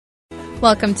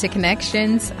Welcome to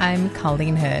Connections. I'm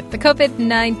Colleen Hood. The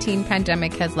COVID-19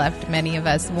 pandemic has left many of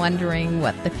us wondering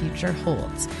what the future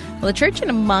holds. Well, the church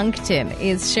in Moncton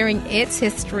is sharing its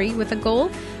history with a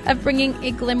goal of bringing a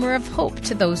glimmer of hope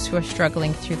to those who are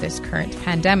struggling through this current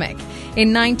pandemic.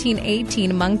 In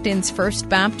 1918, Moncton's First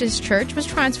Baptist Church was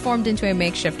transformed into a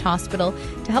makeshift hospital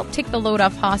to help take the load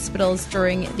off hospitals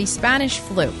during the Spanish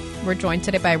flu. We're joined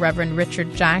today by Reverend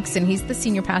Richard Jackson. He's the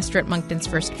senior pastor at Moncton's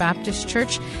First Baptist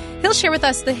Church. He'll share with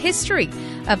us the history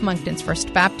of Moncton's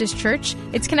First Baptist Church,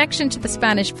 its connection to the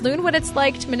Spanish flu, and what it's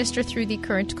like to minister through the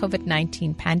current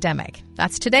COVID-19 pandemic.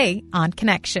 That's today on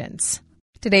Connections.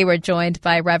 Today we're joined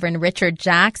by Reverend Richard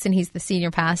Jackson. He's the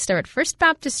senior pastor at First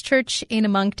Baptist Church in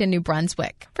Moncton, New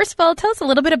Brunswick. First of all, tell us a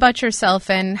little bit about yourself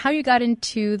and how you got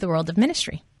into the world of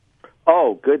ministry.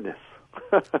 Oh, goodness.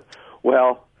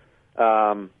 Well,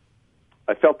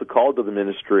 I felt the call to the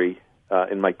ministry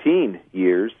in my teen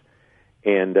years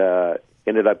and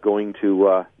ended up going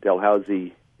to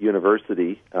Dalhousie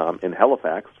University in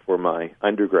Halifax for my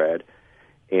undergrad.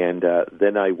 And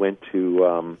then I went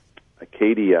to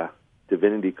Acadia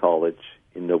Divinity College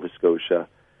in Nova Scotia,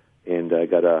 and I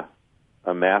got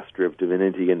a Master of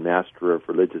Divinity and Master of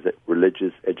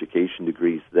Religious Education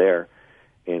degrees there.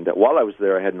 And while I was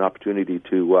there, I had an opportunity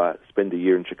to spend a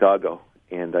year in Chicago,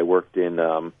 and I worked in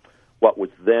what was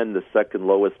then the second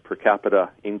lowest per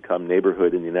capita income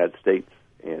neighborhood in the United States.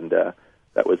 And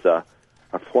that was a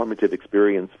formative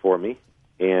experience for me.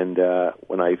 And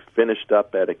when I finished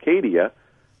up at Acadia,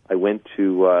 I went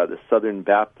to the Southern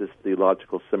Baptist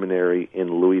Theological Seminary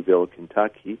in Louisville,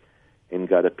 Kentucky, and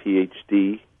got a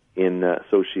PhD in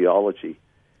sociology,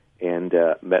 and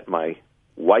met my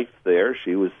wife there.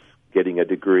 She was getting a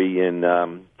degree in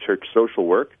church social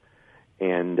work,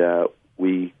 and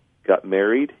we got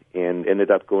married and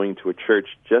ended up going to a church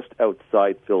just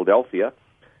outside Philadelphia,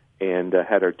 and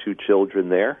had our two children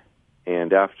there.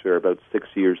 And after about 6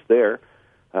 years there,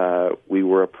 we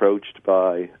were approached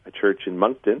by a church in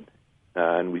Moncton,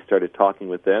 and we started talking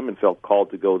with them and felt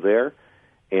called to go there,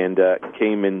 and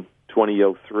came in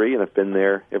 2003, and I've been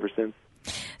there ever since.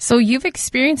 So you've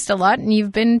experienced a lot, and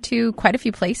you've been to quite a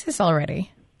few places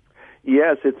already.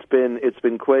 Yes, it's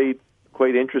been quite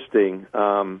interesting.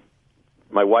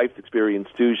 My wife's experience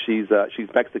too. She's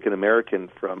Mexican American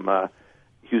from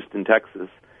Houston, Texas,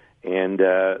 and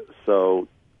so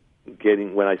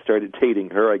when I started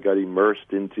dating her, I got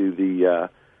immersed into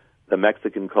the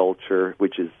Mexican culture,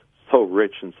 which is so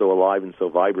rich and so alive and so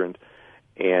vibrant,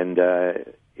 and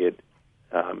it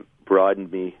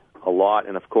broadened me a lot.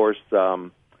 And of course, the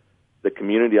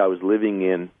community I was living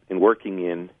in and working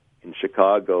in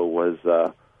Chicago was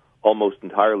almost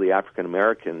entirely African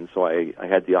American, so I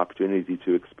had the opportunity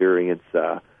to experience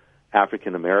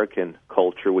African American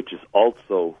culture, which is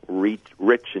also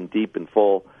rich and deep and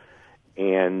full.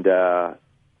 And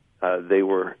they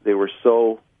were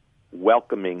so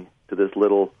welcoming to this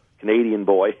little Canadian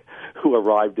boy who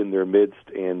arrived in their midst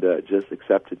and just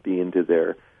accepted me into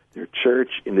their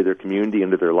church, into their community,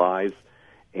 into their lives,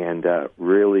 and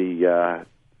really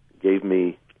gave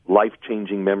me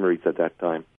life-changing memories at that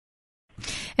time.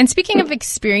 And speaking of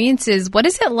experiences, what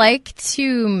is it like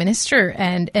to minister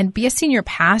and be a senior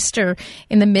pastor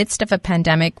in the midst of a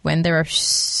pandemic when there are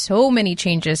so many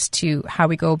changes to how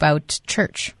we go about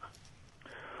church?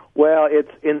 Well,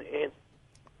 it's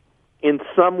in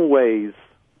some ways,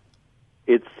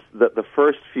 it's the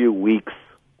first few weeks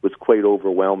was quite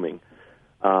overwhelming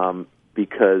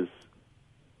because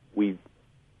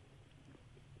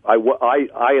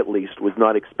I at least was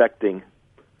not expecting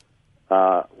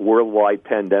worldwide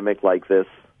pandemic like this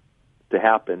to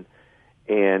happen,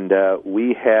 and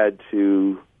we had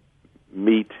to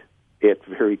meet it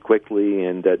very quickly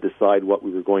and decide what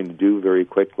we were going to do very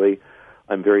quickly.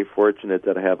 I'm very fortunate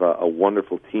that I have a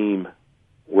wonderful team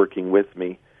working with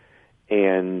me,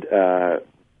 and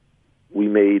we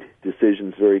made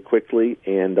decisions very quickly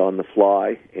and on the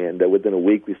fly, and within a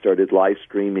week we started live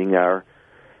streaming our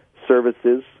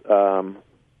services.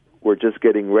 We're just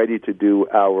getting ready to do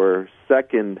our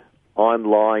second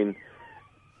online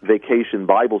vacation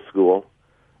Bible school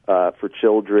for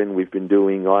children. We've been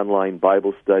doing online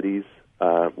Bible studies.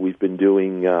 We've been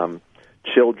doing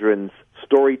children's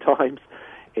story times,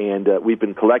 and we've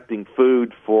been collecting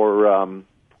food for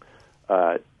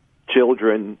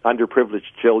children,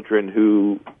 underprivileged children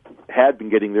who had been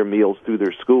getting their meals through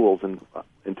their schools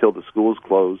until the schools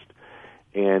closed.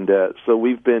 And so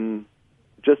we've been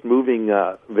just moving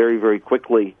very, very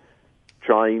quickly,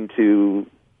 trying to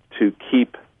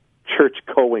keep church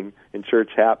going and church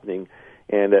happening.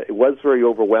 And it was very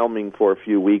overwhelming for a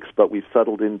few weeks, but we've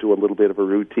settled into a little bit of a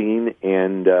routine,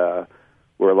 and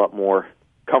we're a lot more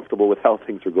comfortable with how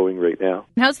things are going right now.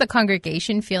 How's the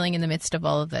congregation feeling in the midst of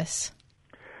all of this?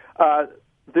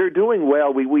 They're doing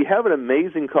well. We have an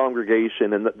amazing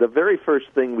congregation, and the very first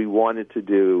thing we wanted to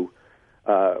do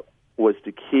was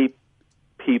to keep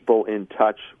people in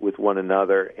touch with one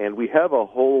another. And we have a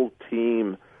whole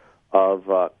team of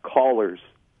callers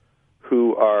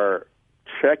who are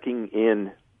checking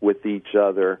in with each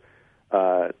other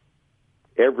for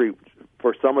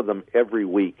some of them every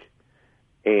week.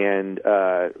 And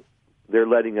they're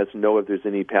letting us know if there's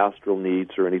any pastoral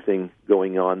needs or anything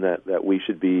going on that we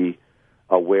should be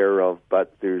aware of.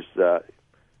 But there's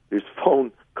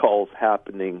phone calls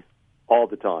happening all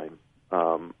the time,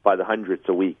 by the hundreds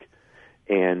a week.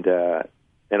 And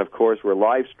of course, we're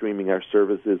live streaming our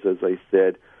services, as I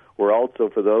said. We're also,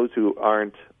 for those who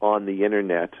aren't on the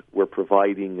internet, we're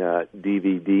providing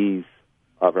DVDs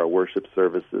of our worship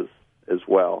services as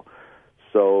well.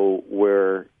 So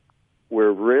we're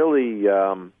really,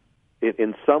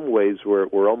 in some ways,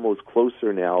 we're almost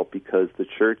closer now because the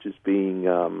church is being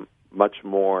much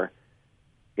more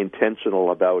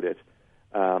intentional about it.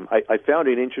 I found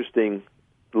it interesting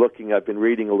I've been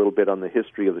reading a little bit on the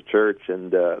history of the church,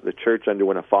 and the church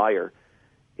underwent a fire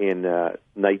in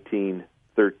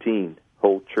 1913.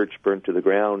 Whole church burned to the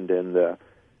ground, and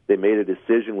they made a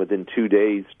decision within 2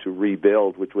 days to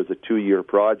rebuild, which was a 2-year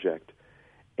project.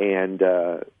 And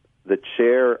the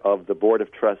chair of the Board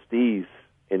of Trustees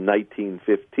in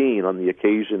 1915, on the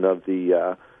occasion of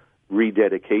the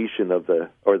dedication of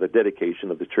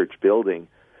the church building,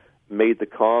 made the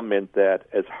comment that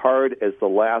as hard as the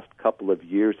last couple of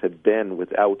years had been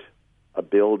without a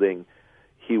building,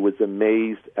 he was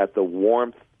amazed at the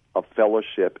warmth of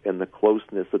fellowship and the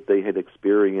closeness that they had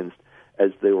experienced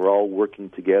as they were all working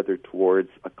together towards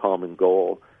a common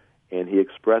goal. And he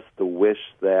expressed the wish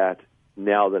that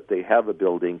now that they have a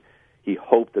building, he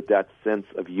hoped that sense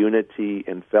of unity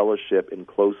and fellowship and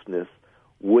closeness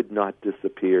would not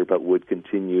disappear but would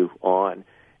continue on.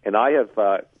 And I have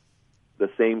the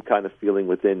same kind of feeling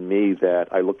within me that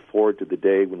I look forward to the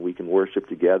day when we can worship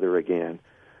together again.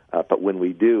 But when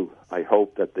we do, I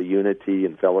hope that the unity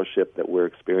and fellowship that we're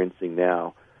experiencing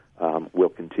now will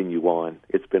continue on.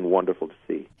 It's been wonderful to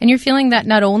see. And you're feeling that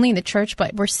not only in the church,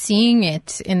 but we're seeing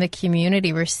it in the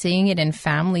community. We're seeing it in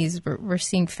families. We're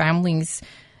seeing families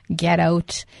get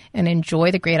out and enjoy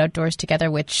the great outdoors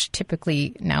together, which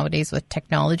typically nowadays with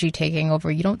technology taking over,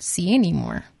 you don't see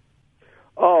anymore.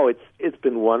 Oh, it's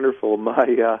been wonderful.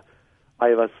 I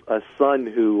have a son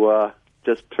who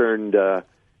just turned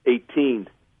 18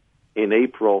 in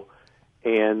April,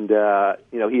 and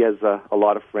he has a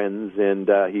lot of friends, and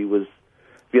he was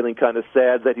feeling kind of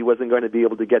sad that he wasn't going to be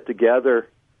able to get together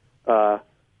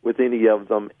with any of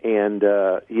them. And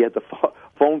he had the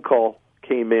phone call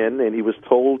came in, and he was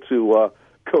told to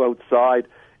go outside,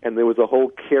 and there was a whole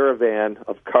caravan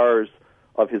of cars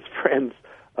of his friends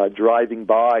driving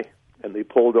by. And they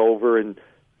pulled over and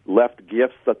left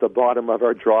gifts at the bottom of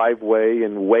our driveway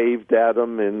and waved at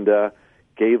him and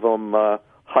gave him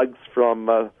hugs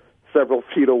from several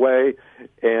feet away,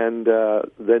 and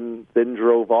then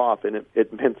drove off. And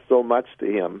it meant so much to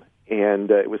him, and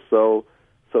it was so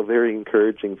very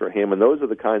encouraging for him. And those are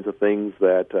the kinds of things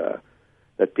that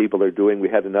people are doing. We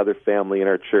had another family in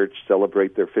our church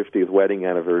celebrate their 50th wedding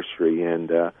anniversary,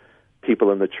 and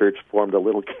people in the church formed a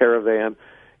little caravan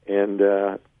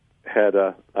and had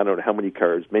I don't know how many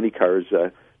cars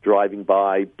driving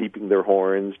by, beeping their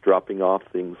horns, dropping off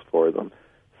things for them.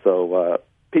 So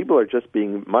people are just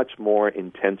being much more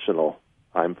intentional,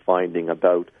 I'm finding,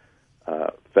 about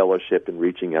fellowship and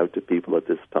reaching out to people at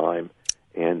this time.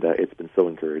 And it's been so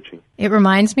encouraging. It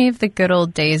reminds me of the good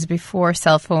old days before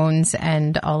cell phones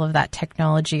and all of that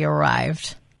technology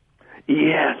arrived.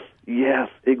 Yes,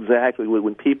 exactly.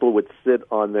 When people would sit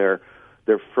on their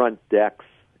front decks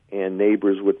and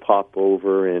neighbors would pop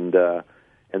over and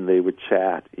they would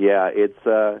chat. Yeah,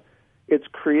 it's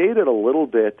created a little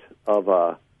bit of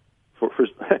for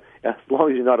as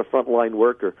long as you're not a frontline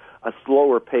worker, a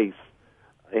slower pace.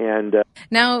 And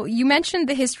now, you mentioned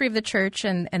the history of the church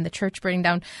and the church burning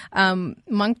down.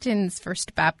 Moncton's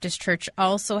First Baptist Church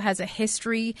also has a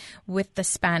history with the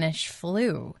Spanish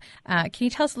flu. Can you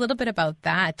tell us a little bit about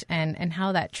that and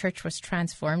how that church was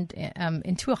transformed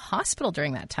into a hospital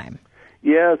during that time?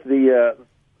 Yes, the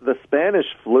Spanish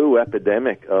flu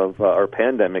epidemic or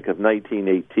pandemic of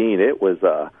 1918, it was,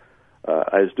 I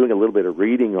was doing a little bit of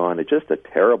reading on it, just a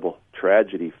terrible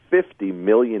tragedy. 50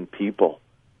 million people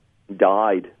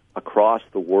died across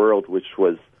the world, which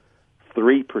was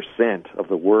 3% of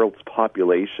the world's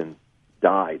population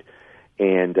died.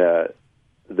 And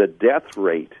the death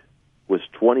rate was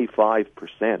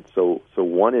 25%, so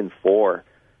 1 in 4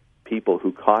 people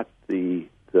who caught the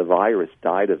virus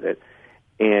died of it.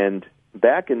 And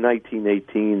back in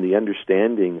 1918, the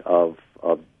understanding of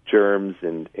germs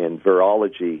and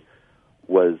virology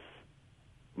was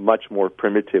much more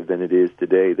primitive than it is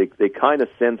today. They kind of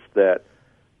sensed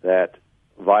that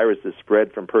viruses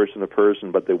spread from person to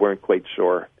person, but they weren't quite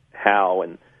sure how,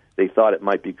 and they thought it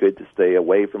might be good to stay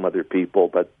away from other people,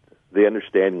 but the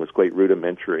understanding was quite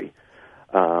rudimentary.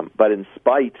 But in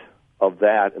spite of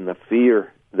that and the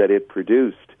fear that it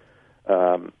produced,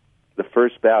 the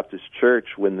First Baptist Church,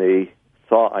 when they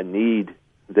saw a need,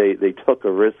 they took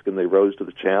a risk and they rose to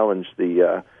the challenge.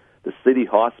 The city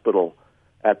hospital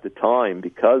at the time,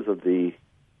 because of the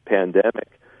pandemic,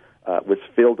 was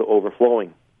filled to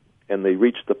overflowing, and they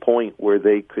reached the point where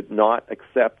they could not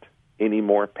accept any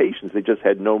more patients. They just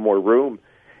had no more room.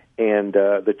 And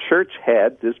the church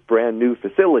had this brand new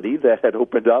facility that had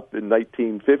opened up in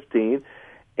 1915,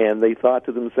 and they thought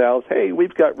to themselves, hey,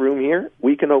 we've got room here.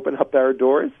 We can open up our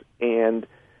doors. And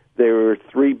there were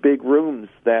 3 big rooms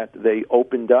that they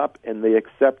opened up, and they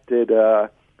accepted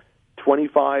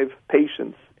 25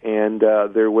 patients. And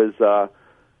there was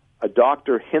a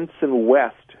Dr. Henson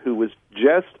West who was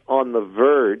just on the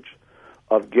verge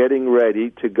of getting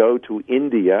ready to go to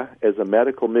India as a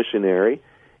medical missionary,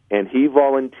 and he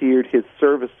volunteered his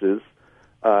services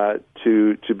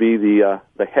to be the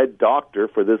head doctor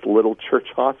for this little church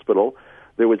hospital.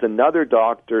 There was another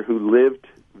doctor who lived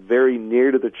very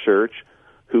near to the church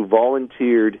who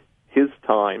volunteered his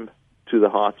time to the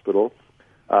hospital.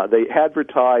 They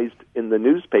advertised in the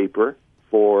newspaper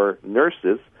for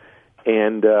nurses,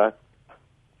 and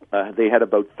they had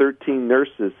about 13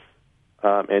 nurses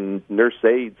and nurse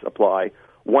aides apply.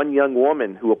 One young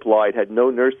woman who applied had no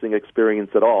nursing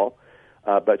experience at all,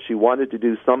 but she wanted to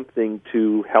do something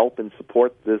to help and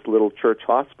support this little church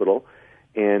hospital,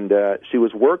 and she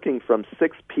was working from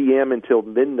 6 p.m. until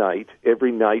midnight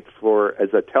every night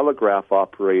as a telegraph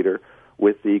operator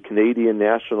with the Canadian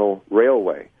National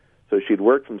Railway. So she'd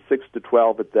work from 6 to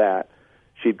 12 at that.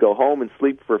 She'd go home and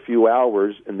sleep for a few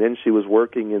hours, and then she was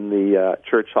working in the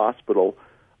church hospital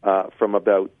from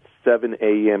about 7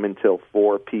 a.m. until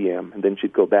 4 p.m., and then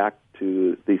she'd go back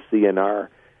to the CNR,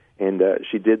 and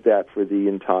she did that for the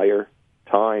entire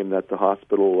time that the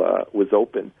hospital was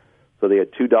open. So they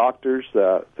had 2 doctors,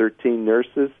 13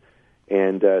 nurses,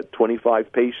 and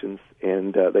 25 patients,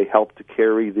 and they helped to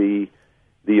carry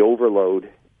the overload.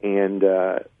 And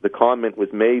the comment was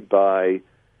made by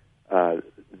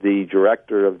the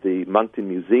director of the Moncton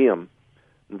Museum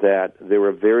that there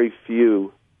were very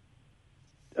few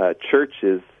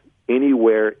churches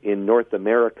anywhere in North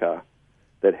America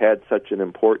that had such an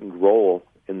important role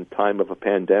in the time of a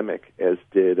pandemic as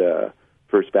did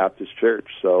First Baptist Church.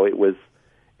 So it was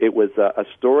a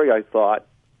story I thought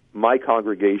my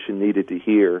congregation needed to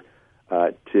hear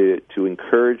to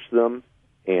encourage them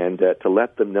and to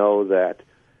let them know that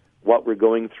what we're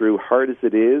going through, hard as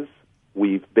it is,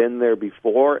 we've been there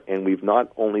before, and we've not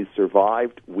only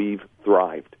survived, we've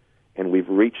thrived, and we've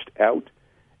reached out,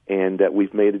 and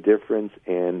we've made a difference,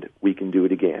 and we can do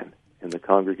it again. And the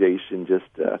congregation just,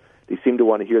 they seem to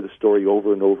want to hear the story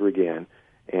over and over again,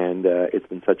 and it's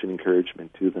been such an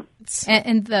encouragement to them.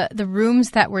 And the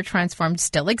rooms that were transformed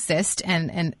still exist,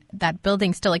 and that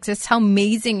building still exists. How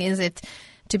amazing is it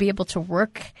to be able to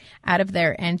work out of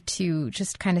there and to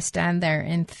just kind of stand there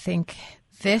and think,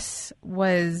 this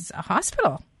was a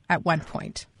hospital at one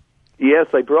point. Yes,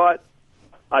 I brought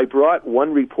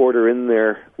one reporter in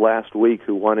there last week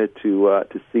who wanted to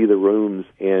see the rooms,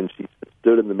 and she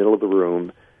stood in the middle of the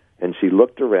room, and she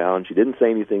looked around. She didn't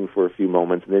say anything for a few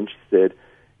moments, and then she said,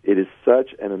 it is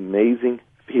such an amazing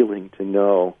feeling to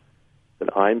know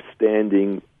that I'm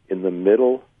standing in the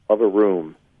middle of a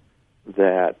room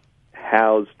that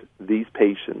housed these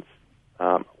patients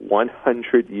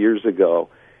 100 years ago,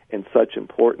 and such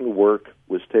important work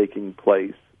was taking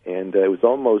place. And it was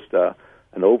almost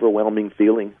an overwhelming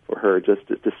feeling for her just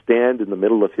to stand in the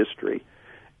middle of history.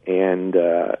 And,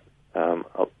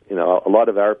 a lot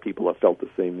of our people have felt the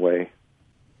same way.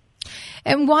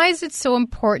 And why is it so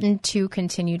important to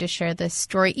continue to share this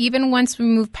story, even once we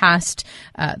move past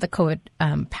the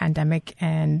COVID pandemic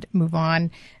and move on?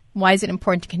 Why is it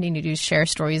important to continue to share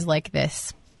stories like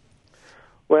this?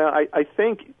 Well, I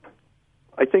think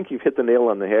you've hit the nail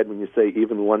on the head when you say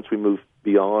even once we move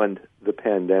beyond the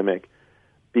pandemic,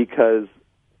 because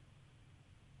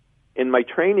in my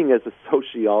training as a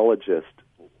sociologist,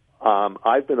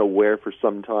 I've been aware for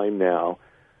some time now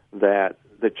that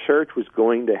the church was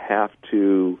going to have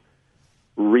to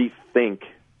rethink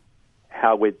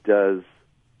how it does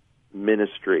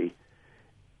ministry,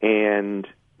 and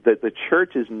that the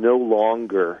church is no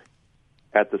longer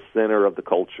at the center of the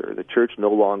culture. The church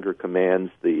no longer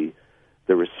commands the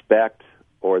respect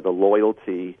or the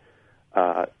loyalty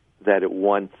that it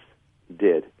once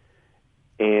did.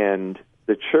 And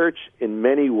the church, in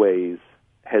many ways,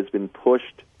 has been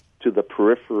pushed to the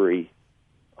periphery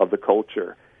of the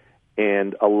culture.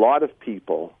 And a lot of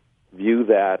people view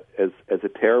that as a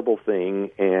terrible thing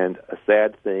and a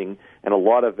sad thing, and a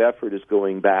lot of effort is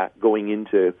going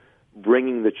into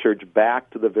bringing the church back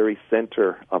to the very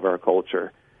center of our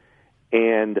culture.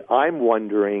 And I'm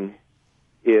wondering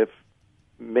if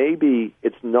maybe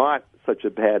it's not such a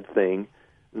bad thing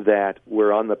that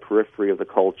we're on the periphery of the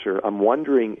culture. I'm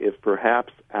wondering if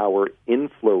perhaps our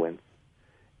influence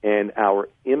and our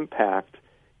impact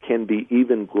can be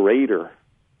even greater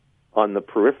on the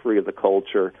periphery of the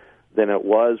culture than it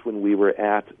was when we were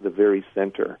at the very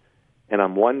center. And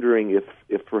I'm wondering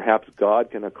if perhaps God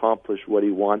can accomplish what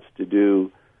he wants to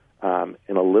do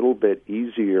in a little bit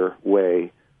easier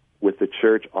way with the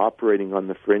church operating on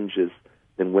the fringes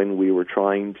than when we were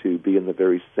trying to be in the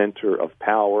very center of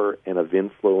power and of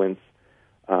influence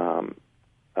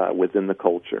within the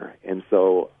culture. And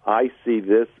so I see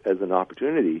this as an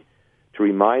opportunity to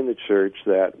remind the church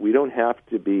that we don't have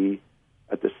to be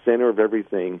at the center of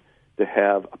everything to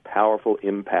have a powerful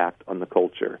impact on the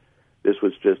culture. This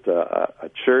was just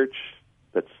a church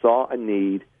that saw a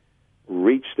need,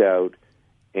 reached out,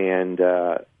 and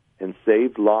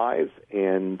saved lives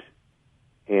and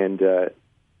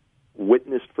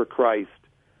witnessed for Christ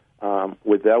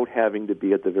without having to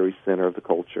be at the very center of the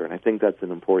culture. And I think that's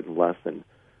an important lesson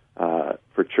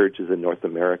for churches in North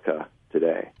America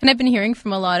today. And I've been hearing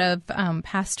from a lot of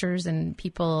pastors and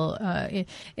people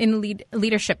in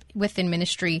leadership within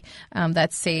ministry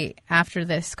that say after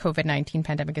this COVID-19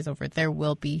 pandemic is over, there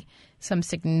will be some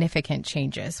significant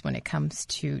changes when it comes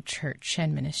to church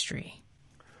and ministry.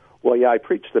 Well, yeah, I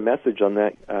preached a message on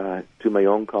that to my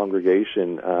own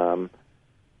congregation.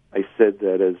 I said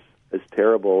that as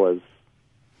terrible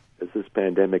as this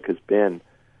pandemic has been,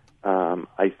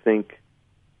 I think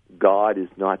God is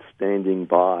not standing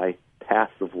by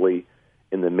passively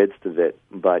in the midst of it,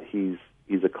 but he's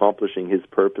accomplishing his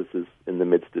purposes in the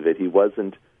midst of it.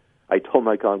 I told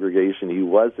my congregation he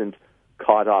wasn't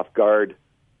caught off guard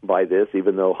by this,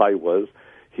 even though I was.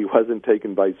 He wasn't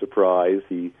taken by surprise.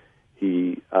 He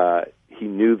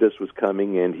knew this was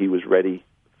coming and he was ready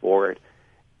for it.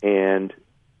 And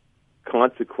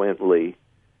consequently,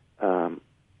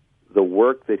 the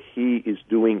work that he is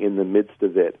doing in the midst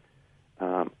of it,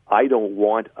 I don't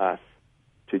want us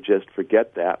to just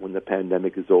forget that when the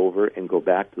pandemic is over and go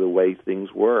back to the way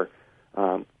things were.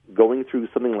 Going through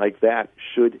something like that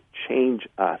should change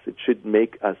us. It should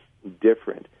make us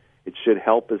different. It should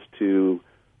help us to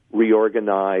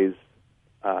reorganize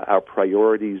our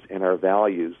priorities and our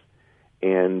values.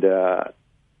 And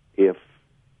if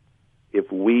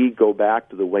we go back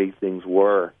to the way things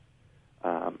were,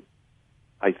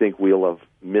 I think we'll have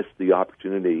missed the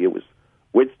opportunity. It was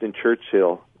Winston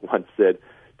Churchill once said,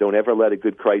 "Don't ever let a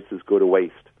good crisis go to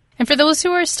waste." And for those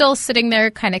who are still sitting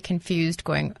there kind of confused,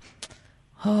 going,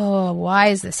 "Oh, why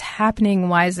is this happening?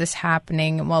 Why is this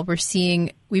happening?" Well,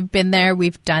 we've been there,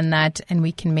 we've done that, and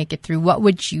we can make it through. What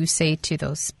would you say to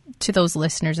those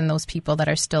listeners and those people that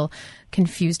are still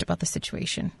confused about the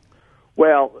situation?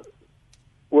 Well,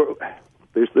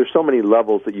 there's so many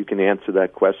levels that you can answer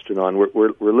that question on.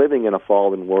 We're living in a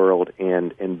fallen world,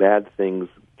 and bad things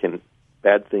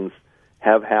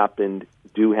have happened,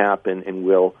 do happen, and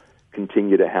will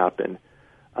continue to happen.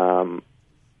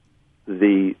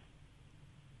 The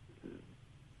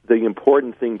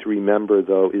important thing to remember,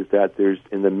 though, is that there's,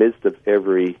 in the midst of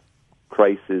every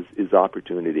crisis, is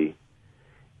opportunity.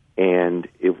 And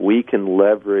if we can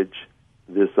leverage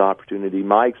this opportunity,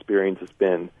 my experience has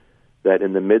been that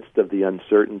in the midst of the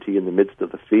uncertainty, in the midst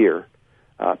of the fear,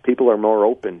 people are more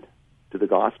open to the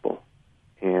gospel.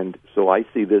 And so I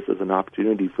see this as an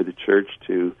opportunity for the church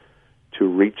to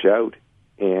reach out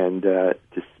and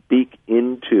to speak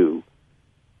into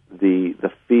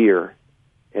the fear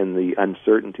and the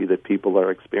uncertainty that people are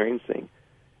experiencing,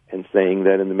 and saying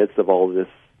that in the midst of all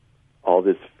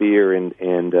this fear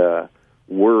and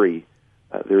worry,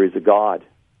 there is a God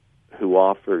who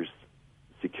offers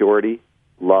security,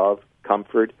 love,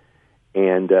 comfort,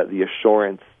 and the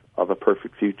assurance of a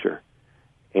perfect future.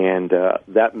 And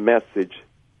that message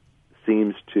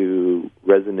seems to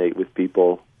resonate with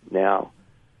people now.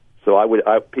 So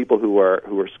people who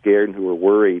are scared and who are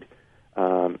worried,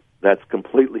 that's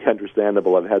completely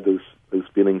understandable. I've had those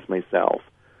feelings myself,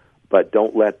 but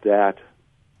don't let that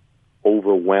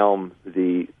overwhelm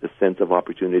the sense of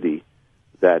opportunity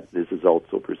that this is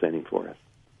also presenting for us.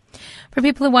 For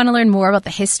people who want to learn more about the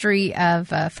history of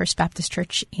First Baptist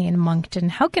Church in Moncton,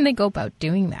 how can they go about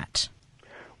doing that?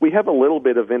 We have a little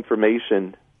bit of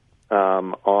information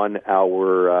on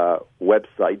our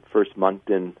website,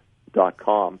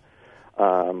 firstmoncton.com.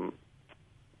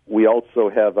 We also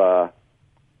have a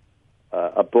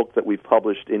book that we've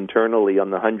published internally on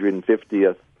the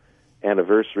 150th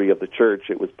anniversary of the church.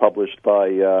 It was published by,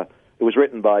 it was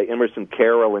written by Emerson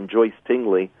Carroll and Joyce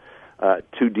Tingley,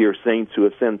 two dear saints who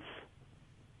have since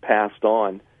passed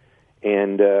on.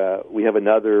 And we have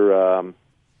another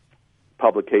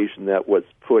publication that was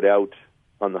put out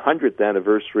on the 100th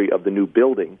anniversary of the new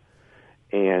building,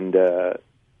 and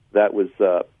that was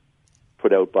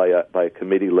put out by a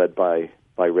committee led by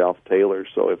Ralph Taylor.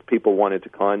 So if people wanted to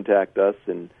contact us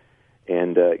and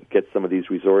get some of these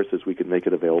resources, we could make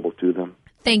it available to them.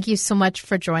 Thank you so much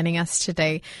for joining us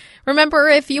today. Remember,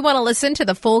 if you want to listen to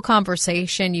the full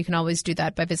conversation, you can always do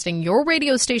that by visiting your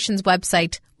radio station's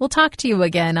website. We'll talk to you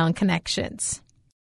again on Connections.